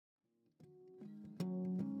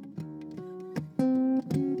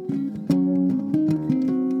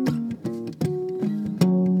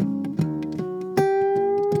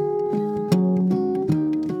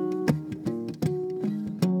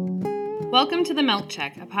Welcome to The Milk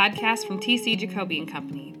Check, a podcast from TC Jacoby &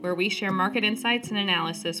 Company, where we share market insights and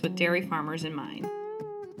analysis with dairy farmers in mind.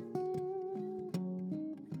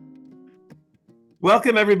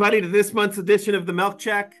 Welcome, everybody, to this month's edition of The Milk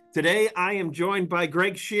Check. Today, I am joined by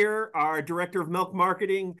Greg Shearer, our Director of Milk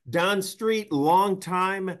Marketing, Don Street,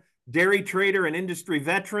 longtime dairy trader and industry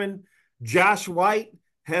veteran, Josh White,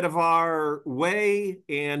 head of our whey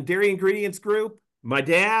and dairy ingredients group, my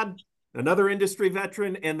dad, another industry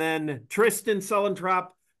veteran, and then Tristan Sullentrop,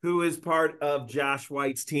 who is part of Josh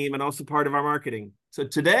White's team and also part of our marketing. So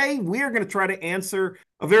today we are going to try to answer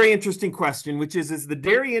a very interesting question, which is the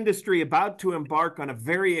dairy industry about to embark on a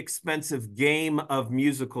very expensive game of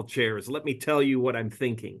musical chairs? Let me tell you what I'm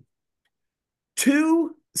thinking.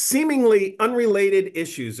 Two seemingly unrelated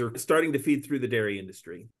issues are starting to feed through the dairy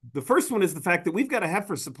industry. The first one is the fact that we've got a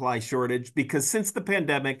heifer supply shortage because since the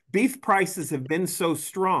pandemic, beef prices have been so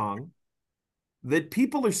strong that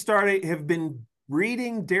people have been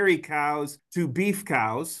breeding dairy cows to beef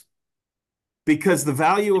cows because the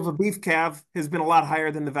value of a beef calf has been a lot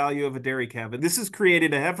higher than the value of a dairy calf. And this has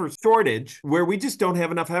created a heifer shortage where we just don't have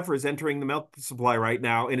enough heifers entering the milk supply right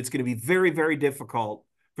now. And it's going to be very, very difficult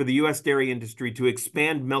for the U.S. dairy industry to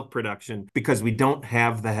expand milk production because we don't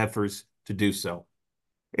have the heifers to do so.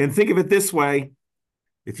 And think of it this way.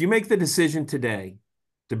 If you make the decision today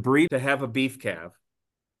to breed to have a beef calf,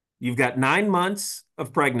 you've got 9 months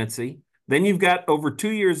of pregnancy. Then you've got over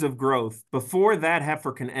 2 years of growth before that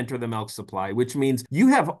heifer can enter the milk supply, which means you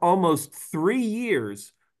have almost 3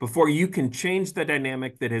 years before you can change the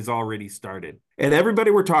dynamic that has already started. And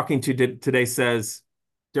everybody we're talking to today says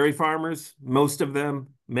dairy farmers, most of them,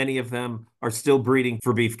 many of them are still breeding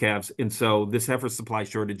for beef calves. And so this heifer supply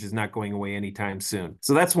shortage is not going away anytime soon.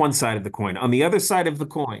 So that's one side of the coin. On the other side of the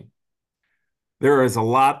coin, there is a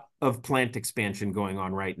lot of plant expansion going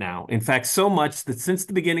on right now. In fact, so much that since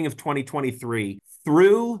the beginning of 2023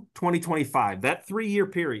 through 2025, that 3-year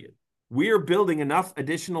period, we are building enough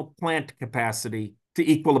additional plant capacity to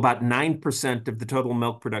equal about 9% of the total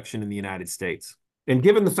milk production in the United States. And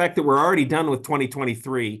given the fact that we're already done with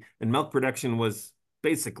 2023 and milk production was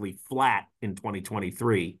basically flat in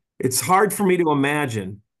 2023, it's hard for me to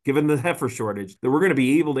imagine, given the heifer shortage, that we're going to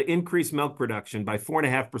be able to increase milk production by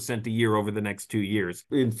 4.5% a year over the next 2 years.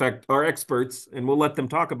 In fact, our experts, and we'll let them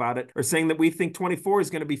talk about it, are saying that we think 24 is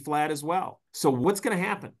going to be flat as well. So what's going to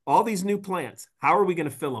happen? All these new plants, how are we going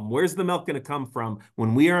to fill them? Where's the milk going to come from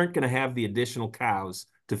when we aren't going to have the additional cows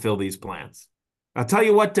to fill these plants? I'll tell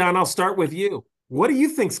you what, Don, I'll start with you. What do you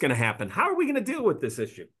think is going to happen? How are we going to deal with this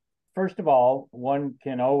issue? First of all, one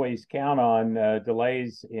can always count on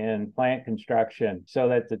delays in plant construction so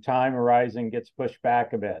that the time horizon gets pushed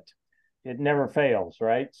back a bit. It never fails,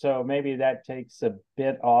 right? So maybe that takes a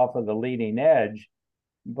bit off of the leading edge,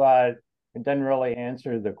 but it doesn't really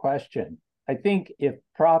answer the question. I think if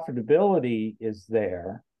profitability is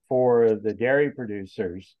there for the dairy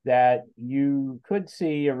producers, that you could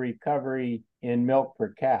see a recovery in milk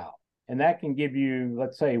per cow. And that can give you,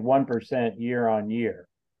 let's say, 1% year on year.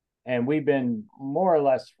 And we've been more or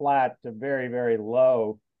less flat to very, very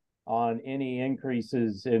low on any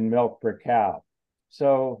increases in milk per cow.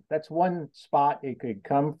 So that's one spot it could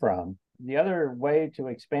come from. The other way to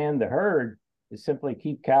expand the herd is simply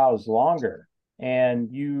keep cows longer. And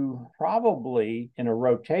you probably, in a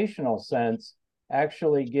rotational sense,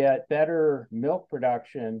 actually get better milk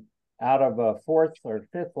production out of a 4th or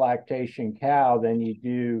 5th lactation cow than you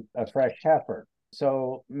do a fresh heifer.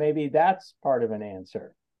 So maybe that's part of an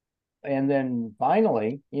answer. And then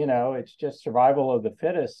finally, it's just survival of the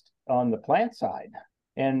fittest on the plant side.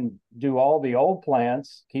 And do all the old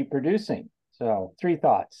plants keep producing? So 3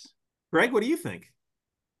 thoughts. Greg, what do you think?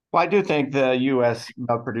 Well, I do think the U.S.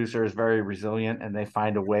 milk producer is very resilient and they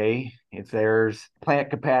find a way. If there's plant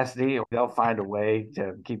capacity, they'll find a way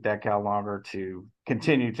to keep that cow longer, to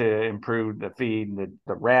continue to improve the feed, the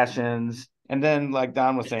rations. And then, like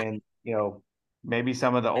Don was saying, maybe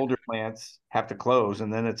some of the older plants have to close,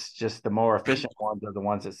 and then it's just the more efficient ones are the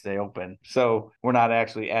ones that stay open. So we're not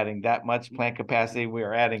actually adding that much plant capacity. We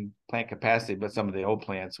are adding plant capacity, but some of the old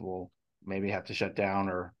plants will maybe have to shut down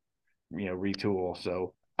or, retool.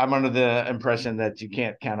 So I'm under the impression that you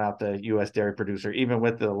can't count out the U.S. dairy producer, even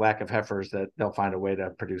with the lack of heifers, that they'll find a way to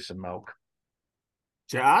produce some milk.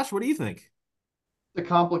 Josh, what do you think? It's a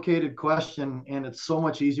complicated question, and it's so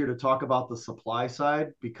much easier to talk about the supply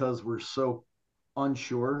side because we're so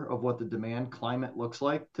unsure of what the demand climate looks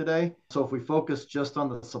like today. So if we focus just on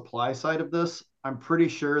the supply side of this, I'm pretty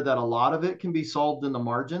sure that a lot of it can be solved in the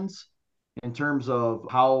margins in terms of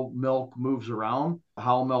how milk moves around,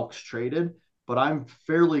 how milk's traded. but I'm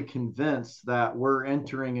fairly convinced that we're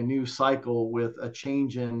entering a new cycle with a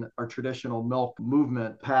change in our traditional milk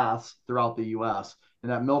movement paths throughout the US, and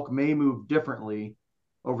that milk may move differently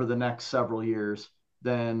over the next several years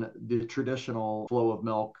than the traditional flow of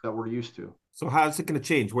milk that we're used to. So how's it going to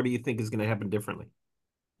change? What do you think is going to happen differently?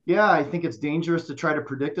 Yeah, I think it's dangerous to try to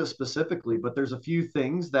predict it specifically, but there's a few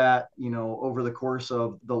things that, over the course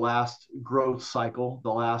of the last growth cycle, the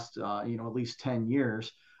last, at least 10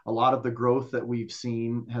 years, a lot of the growth that we've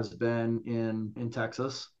seen has been in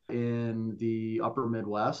Texas, in the upper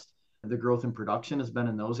Midwest. The growth in production has been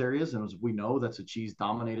in those areas. And as we know, that's a cheese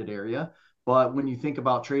dominated area. But when you think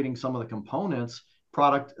about trading some of the components,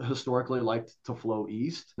 product historically liked to flow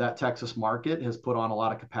east. That Texas market has put on a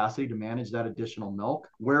lot of capacity to manage that additional milk.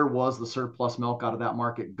 Where was the surplus milk out of that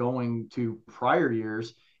market going to prior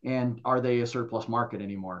years? And are they a surplus market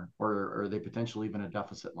anymore? Or are they potentially even a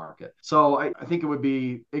deficit market? So I think it would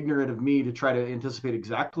be ignorant of me to try to anticipate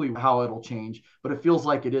exactly how it'll change, but it feels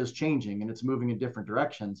like it is changing and it's moving in different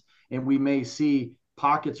directions. And we may see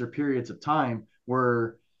pockets or periods of time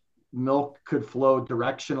where milk could flow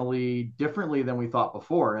directionally differently than we thought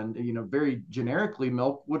before. And, very generically,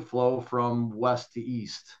 milk would flow from west to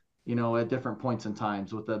east, at different points in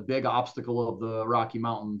times, with the big obstacle of the Rocky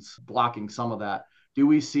Mountains blocking some of that. Do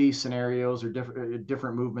we see scenarios or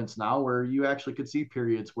different movements now where you actually could see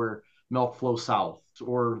periods where milk flows south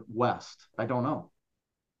or west? I don't know.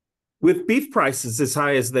 With beef prices as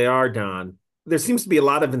high as they are, Don, there seems to be a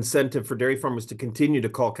lot of incentive for dairy farmers to continue to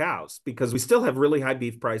cull cows because we still have really high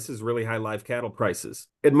beef prices, really high live cattle prices.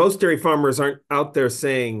 And most dairy farmers aren't out there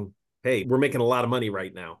saying, hey, we're making a lot of money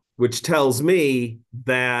right now, which tells me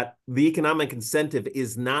that the economic incentive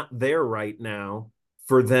is not there right now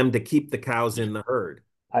for them to keep the cows in the herd.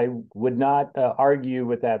 I would not argue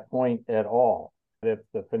with that point at all. If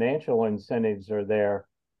the financial incentives are there,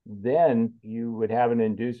 then you would have an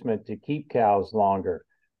inducement to keep cows longer.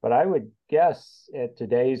 But I would guess at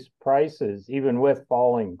today's prices, even with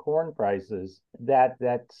falling corn prices,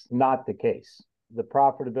 that's not the case. The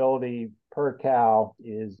profitability per cow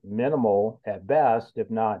is minimal at best, if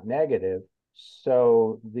not negative.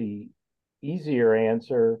 So the easier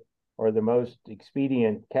answer or the most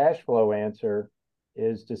expedient cash flow answer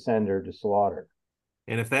is to send her to slaughter.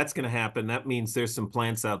 And if that's going to happen, that means there's some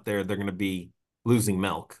plants out there they're going to be losing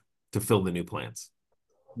milk to fill the new plants.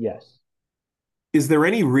 Yes. Is there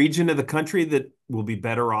any region of the country that will be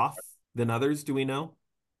better off than others? Do we know?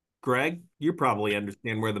 Greg, you probably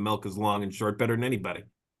understand where the milk is long and short better than anybody.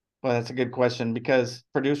 Well, that's a good question because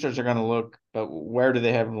producers are going to look, but where do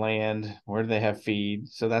they have land? Where do they have feed?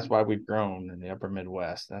 So that's why we've grown in the upper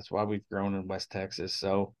Midwest. That's why we've grown in West Texas.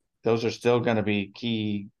 So those are still going to be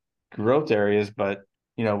key growth areas. But,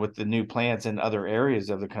 with the new plants in other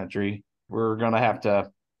areas of the country, we're going to have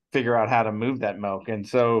to figure out how to move that milk. And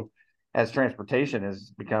so as transportation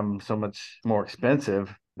has become so much more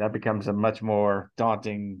expensive, that becomes a much more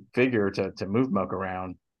daunting figure to move milk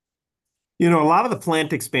around. A lot of the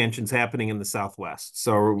plant expansion's happening in the Southwest,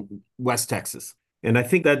 so West Texas. And I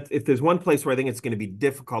think that if there's one place where I think it's going to be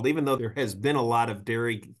difficult, even though there has been a lot of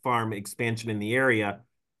dairy farm expansion in the area,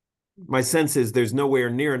 my sense is there's nowhere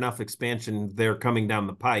near enough expansion there coming down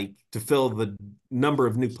the pike to fill the number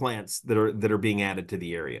of new plants that are being added to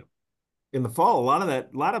the area. In the fall,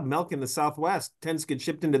 a lot of milk in the Southwest tends to get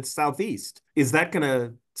shipped into the Southeast. Is that going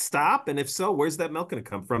to stop? And if so, where's that milk going to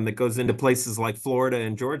come from that goes into places like Florida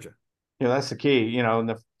and Georgia? That's the key. In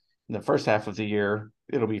the first half of the year,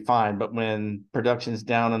 it'll be fine. But when production's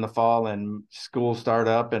down in the fall and schools start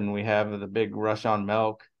up and we have the big rush on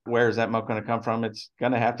milk, where is that milk going to come from? It's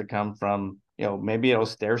going to have to come from, maybe it'll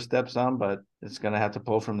stair step some, but it's going to have to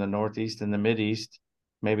pull from the Northeast and the Mideast.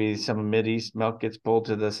 Maybe some Mideast milk gets pulled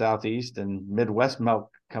to the Southeast and Midwest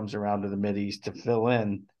milk comes around to the Mideast to fill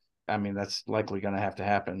in. I mean, that's likely going to have to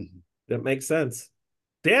happen. That makes sense.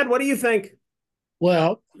 Dad, what do you think?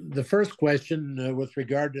 Well, the first question with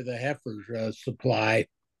regard to the heifer supply,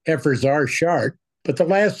 heifers are short. But the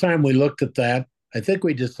last time we looked at that, I think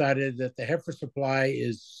we decided that the heifer supply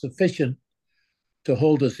is sufficient to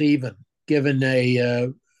hold us even, given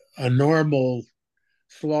a normal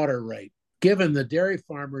slaughter rate. Given the dairy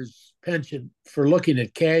farmer's penchant for looking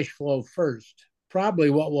at cash flow first, probably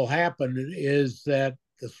what will happen is that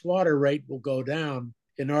the slaughter rate will go down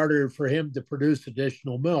in order for him to produce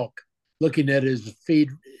additional milk, looking at his feed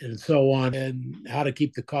and so on and how to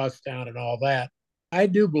keep the costs down and all that. I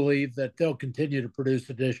do believe that they'll continue to produce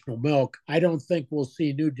additional milk. I don't think we'll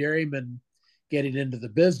see new dairymen getting into the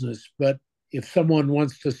business, but if someone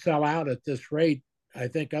wants to sell out at this rate, I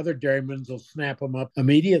think other dairymen will snap them up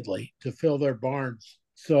immediately to fill their barns.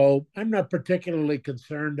 So I'm not particularly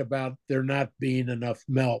concerned about there not being enough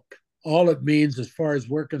milk. All it means, as far as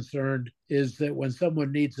we're concerned, is that when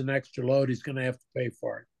someone needs an extra load, he's going to have to pay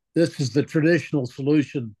for it. This is the traditional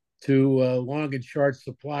solution to long and short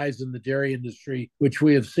supplies in the dairy industry, which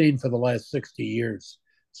we have seen for the last 60 years.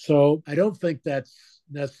 So I don't think that's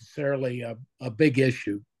necessarily a big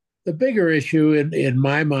issue. The bigger issue in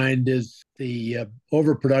my mind is the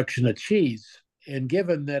overproduction of cheese. And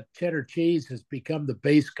given that cheddar cheese has become the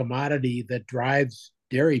base commodity that drives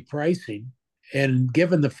dairy pricing, and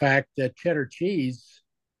given the fact that cheddar cheese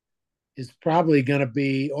is probably going to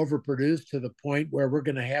be overproduced to the point where we're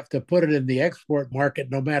going to have to put it in the export market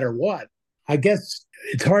no matter what, I guess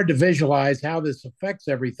it's hard to visualize how this affects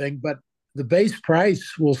everything, but the base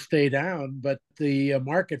price will stay down, but the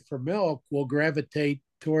market for milk will gravitate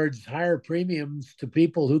towards higher premiums to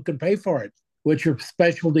people who can pay for it, which are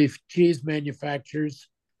specialty cheese manufacturers,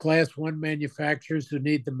 class one manufacturers who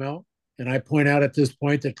need the milk. And I point out at this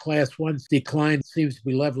point that class one's decline seems to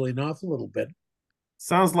be leveling off a little bit.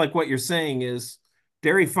 Sounds like what you're saying is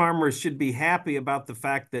dairy farmers should be happy about the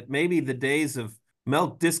fact that maybe the days of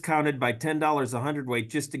milk discounted by $10 a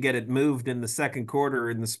hundredweight just to get it moved in the second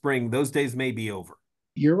quarter in the spring, those days may be over.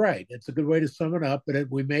 You're right. It's a good way to sum it up, but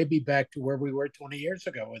we may be back to where we were 20 years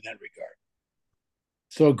ago in that regard.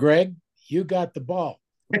 So, Greg, you got the ball.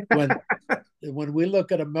 When we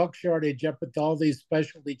look at a milk shortage up at all these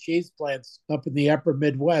specialty cheese plants up in the upper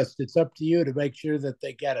Midwest, it's up to you to make sure that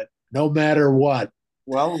they get it, no matter what.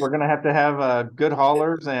 Well, we're going to have good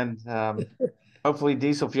haulers, and hopefully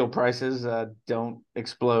diesel fuel prices don't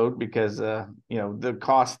explode because the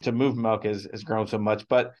cost to move milk has grown so much.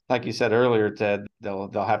 But like you said earlier, Ted, they'll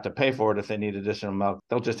have to pay for it if they need additional milk.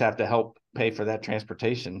 They'll just have to help pay for that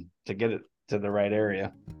transportation to get it to the right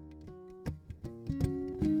area.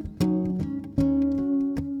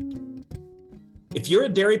 If you're a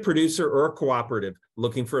dairy producer or a cooperative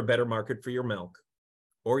looking for a better market for your milk,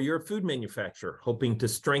 or you're a food manufacturer hoping to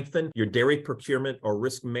strengthen your dairy procurement or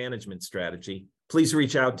risk management strategy, please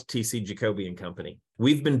reach out to TC Jacoby & Company.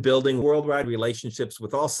 We've been building worldwide relationships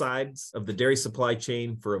with all sides of the dairy supply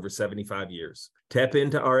chain for over 75 years. Tap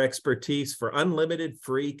into our expertise for unlimited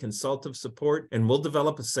free consultative support, and we'll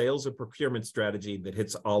develop a sales or procurement strategy that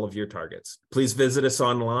hits all of your targets. Please visit us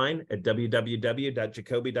online at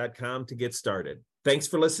www.jacoby.com to get started. Thanks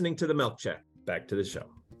for listening to the Milk Check. Back to the show.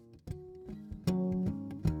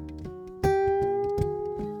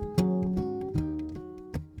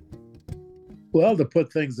 Well, to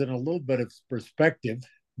put things in a little bit of perspective,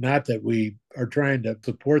 not that we are trying to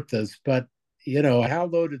support this, but, how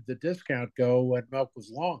low did the discount go when milk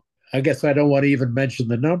was long? I guess I don't want to even mention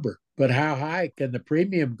the number, but how high can the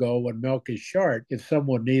premium go when milk is short if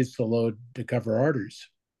someone needs to load to cover orders?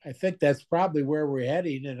 I think that's probably where we're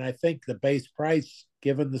heading, and I think the base price,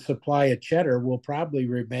 given the supply of cheddar, will probably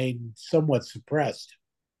remain somewhat suppressed.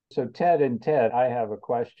 So Ted, I have a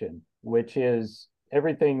question, which is,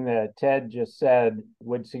 everything that Ted just said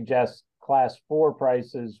would suggest class 4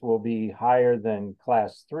 prices will be higher than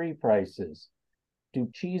class 3 prices. Do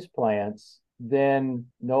cheese plants then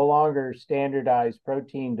no longer standardize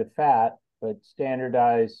protein to fat, but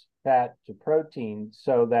standardize fat to protein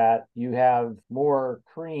so that you have more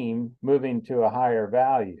cream moving to a higher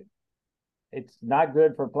value? It's not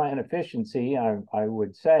good for plant efficiency, I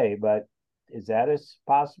would say, but is that a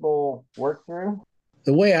possible work through?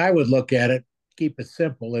 The way I would look at it, keep it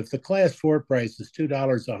simple. If the class 4 price is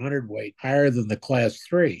 $2 a hundredweight higher than the class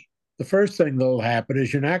 3, the first thing that will happen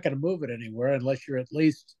is you're not going to move it anywhere unless you're at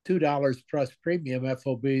least $2 plus premium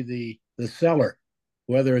FOB the seller,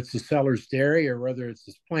 whether it's the seller's dairy or whether it's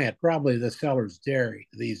this plant, probably the seller's dairy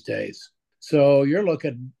these days. So you're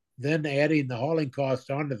looking then adding the hauling cost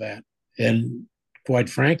onto that. And quite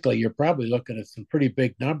frankly, you're probably looking at some pretty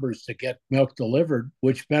big numbers to get milk delivered,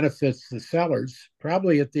 which benefits the sellers,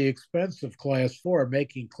 probably at the expense of class 4,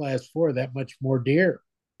 making class 4 that much more dear.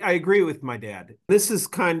 I agree with my dad. This is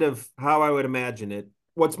kind of how I would imagine it.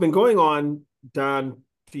 What's been going on, Don,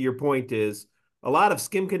 to your point, is a lot of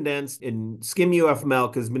skim condensed and skim UF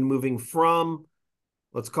milk has been moving from,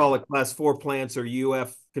 let's call it class 4 plants or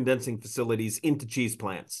UF condensing facilities into cheese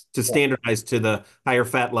plants to standardize to the higher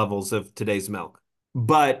fat levels of today's milk.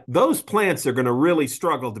 But those plants are going to really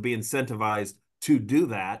struggle to be incentivized to do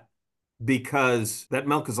that because that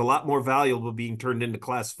milk is a lot more valuable being turned into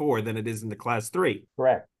class 4 than it is into class 3.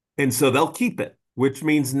 Correct. And so they'll keep it, which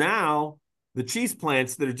means now the cheese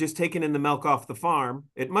plants that are just taking in the milk off the farm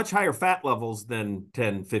at much higher fat levels than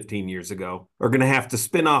 10, 15 years ago are going to have to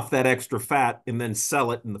spin off that extra fat and then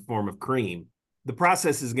sell it in the form of cream. The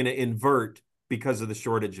process is going to invert because of the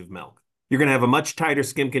shortage of milk. You're going to have a much tighter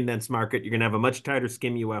skim condensed market. You're going to have a much tighter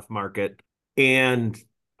skim UF market. And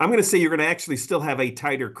I'm going to say you're going to actually still have a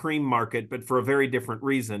tighter cream market, but for a very different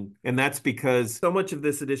reason. And that's because so much of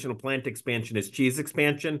this additional plant expansion is cheese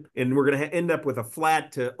expansion. And we're going to end up with a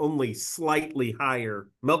flat to only slightly higher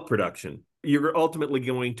milk production. You're ultimately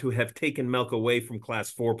going to have taken milk away from class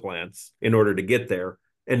 4 plants in order to get there.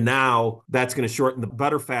 And now that's going to shorten the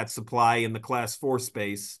butterfat supply in the class 4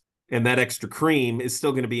 space. And that extra cream is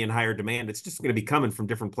still going to be in higher demand. It's just going to be coming from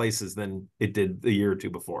different places than it did a year or two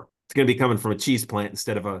before. It's going to be coming from a cheese plant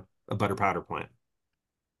instead of a butter powder plant.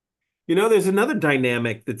 You know, there's another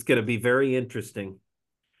dynamic that's going to be very interesting.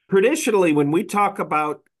 Traditionally, when we talk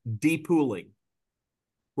about depuoling,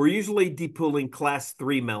 we're usually depuoling class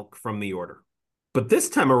 3 milk from the order. But this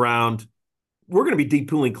time around, we're going to be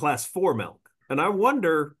depuoling class 4 milk. And I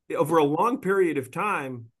wonder, over a long period of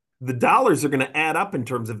time, the dollars are going to add up in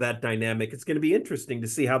terms of that dynamic. It's going to be interesting to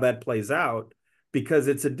see how that plays out because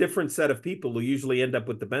it's a different set of people who usually end up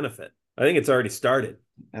with the benefit. I think it's already started.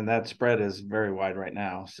 And that spread is very wide right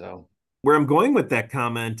now. So where I'm going with that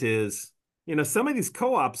comment is, you know, some of these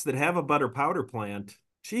co-ops that have a butter powder plant,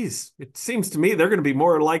 geez, it seems to me they're going to be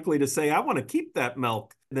more likely to say, I want to keep that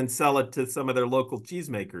milk than sell it to some of their local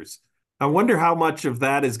cheesemakers. I wonder how much of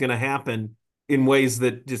that is going to happen in ways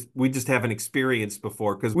that we just haven't experienced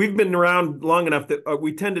before, because we've been around long enough that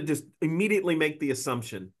we tend to just immediately make the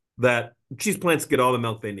assumption that cheese plants get all the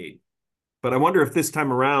milk they need. But I wonder if this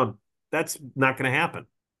time around, that's not going to happen.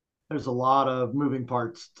 There's a lot of moving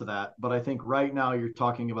parts to that, but I think right now you're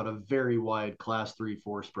talking about a very wide class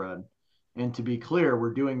 3-4 spread. And to be clear,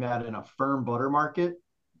 we're doing that in a firm butter market,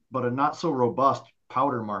 but a not so robust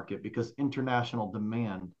powder market because international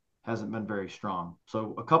demand hasn't been very strong.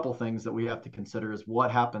 So a couple things that we have to consider is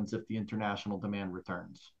what happens if the international demand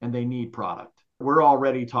returns and they need product. We're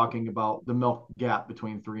already talking about the milk gap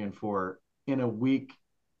between 3 and 4 in a weak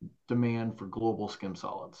demand for global skim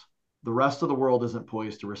solids. The rest of the world isn't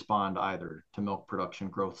poised to respond either to milk production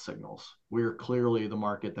growth signals. We are clearly the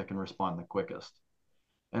market that can respond the quickest.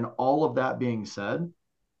 And all of that being said,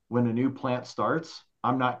 when a new plant starts,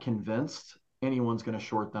 I'm not convinced anyone's going to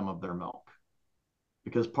short them of their milk,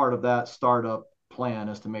 because part of that startup plan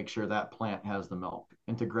is to make sure that plant has the milk.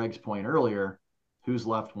 And to Greg's point earlier, who's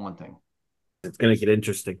left wanting? It's going to get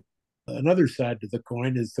interesting. Another side to the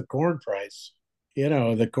coin is the corn price. You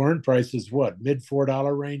know, the corn price is what, mid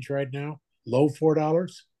 $4 range right now? Low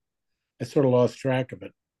 $4? I sort of lost track of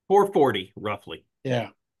it. $4.40 roughly. Yeah.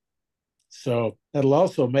 So that'll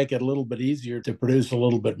also make it a little bit easier to produce a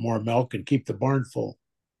little bit more milk and keep the barn full.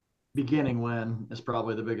 Beginning when is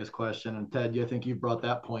probably the biggest question. And Ted, I think you've brought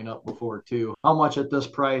that point up before too. How much at this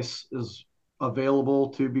price is available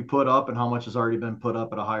to be put up and how much has already been put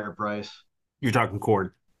up at a higher price? You're talking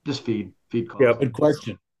corn. Just feed costs. Yeah, good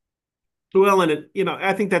question. Well, and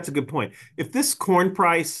I think that's a good point. If this corn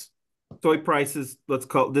price, soy prices, let's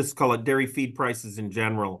call it dairy feed prices in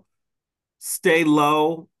general, stay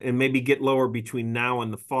low and maybe get lower between now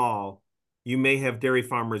and the fall, you may have dairy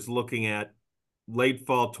farmers looking at late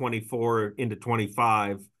fall 24 into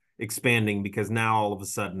 25 expanding, because now all of a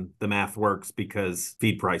sudden the math works because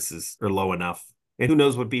feed prices are low enough. And who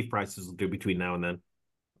knows what beef prices will do between now and then.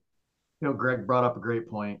 You know, Greg brought up a great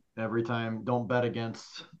point. Every time, don't bet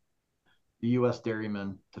against the U.S.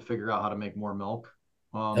 dairymen to figure out how to make more milk.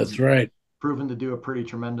 That's right. Proven to do a pretty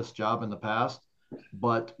tremendous job in the past,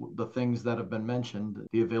 but the things that have been mentioned,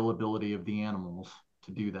 the availability of the animals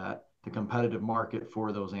to do that, the competitive market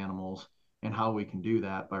for those animals, and how we can do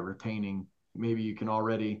that by retaining. Maybe you can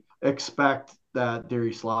already expect that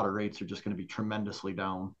dairy slaughter rates are just going to be tremendously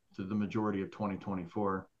down to the majority of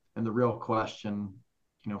 2024. And the real question,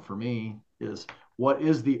 you know, for me is, what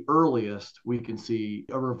is the earliest we can see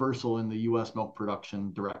a reversal in the U.S. milk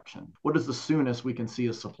production direction? What is the soonest we can see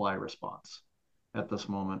a supply response at this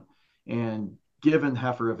moment? And given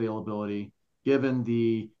heifer availability, given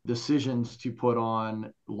the decisions to put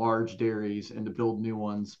on large dairies and to build new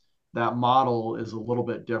ones, that model is a little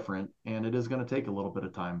bit different, and it is going to take a little bit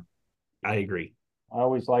of time. I agree. I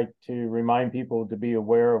always like to remind people to be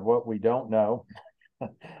aware of what we don't know.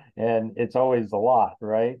 And it's always a lot,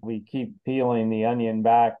 right? We keep peeling the onion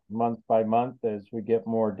back month by month as we get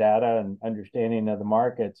more data and understanding of the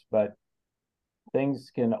markets, but things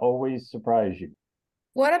can always surprise you.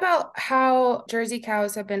 What about how Jersey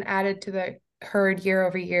cows have been added to the herd year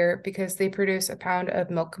over year because they produce a pound of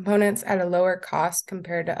milk components at a lower cost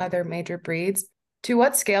compared to other major breeds? To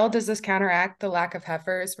what scale does this counteract the lack of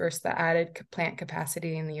heifers versus the added plant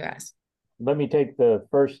capacity in the U.S.? Let me take the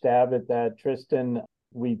first stab at that, Tristan.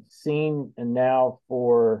 We've seen now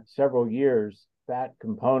for several years fat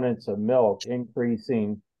components of milk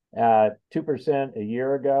increasing 2% a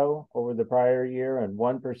year ago over the prior year and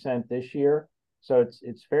 1% this year. So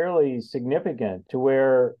it's fairly significant to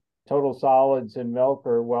where total solids in milk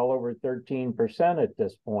are well over 13% at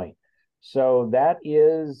this point. So that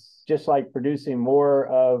is just like producing more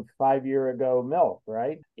of 5 year ago milk,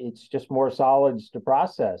 right? It's just more solids to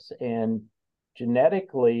process. And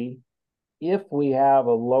genetically, if we have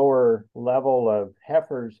a lower level of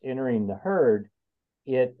heifers entering the herd,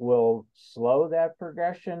 it will slow that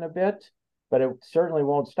progression a bit, but it certainly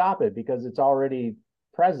won't stop it because it's already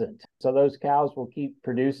present. So those cows will keep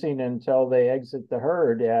producing until they exit the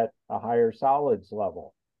herd at a higher solids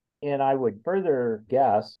level. And I would further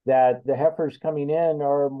guess that the heifers coming in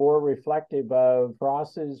are more reflective of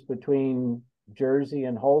crosses between Jersey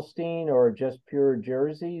and Holstein or just pure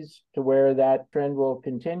Jerseys, to where that trend will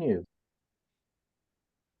continue.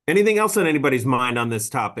 Anything else on anybody's mind on this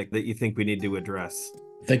topic that you think we need to address?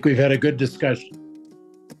 I think we've had a good discussion.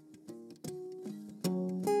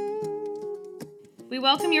 We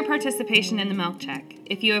welcome your participation in the Milk Check.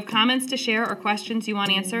 If you have comments to share or questions you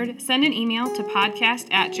want answered, send an email to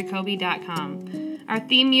podcast@jacoby.com. Our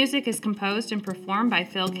theme music is composed and performed by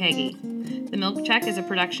Phil Kagi. The Milk Check is a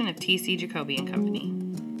production of TC Jacoby and Company.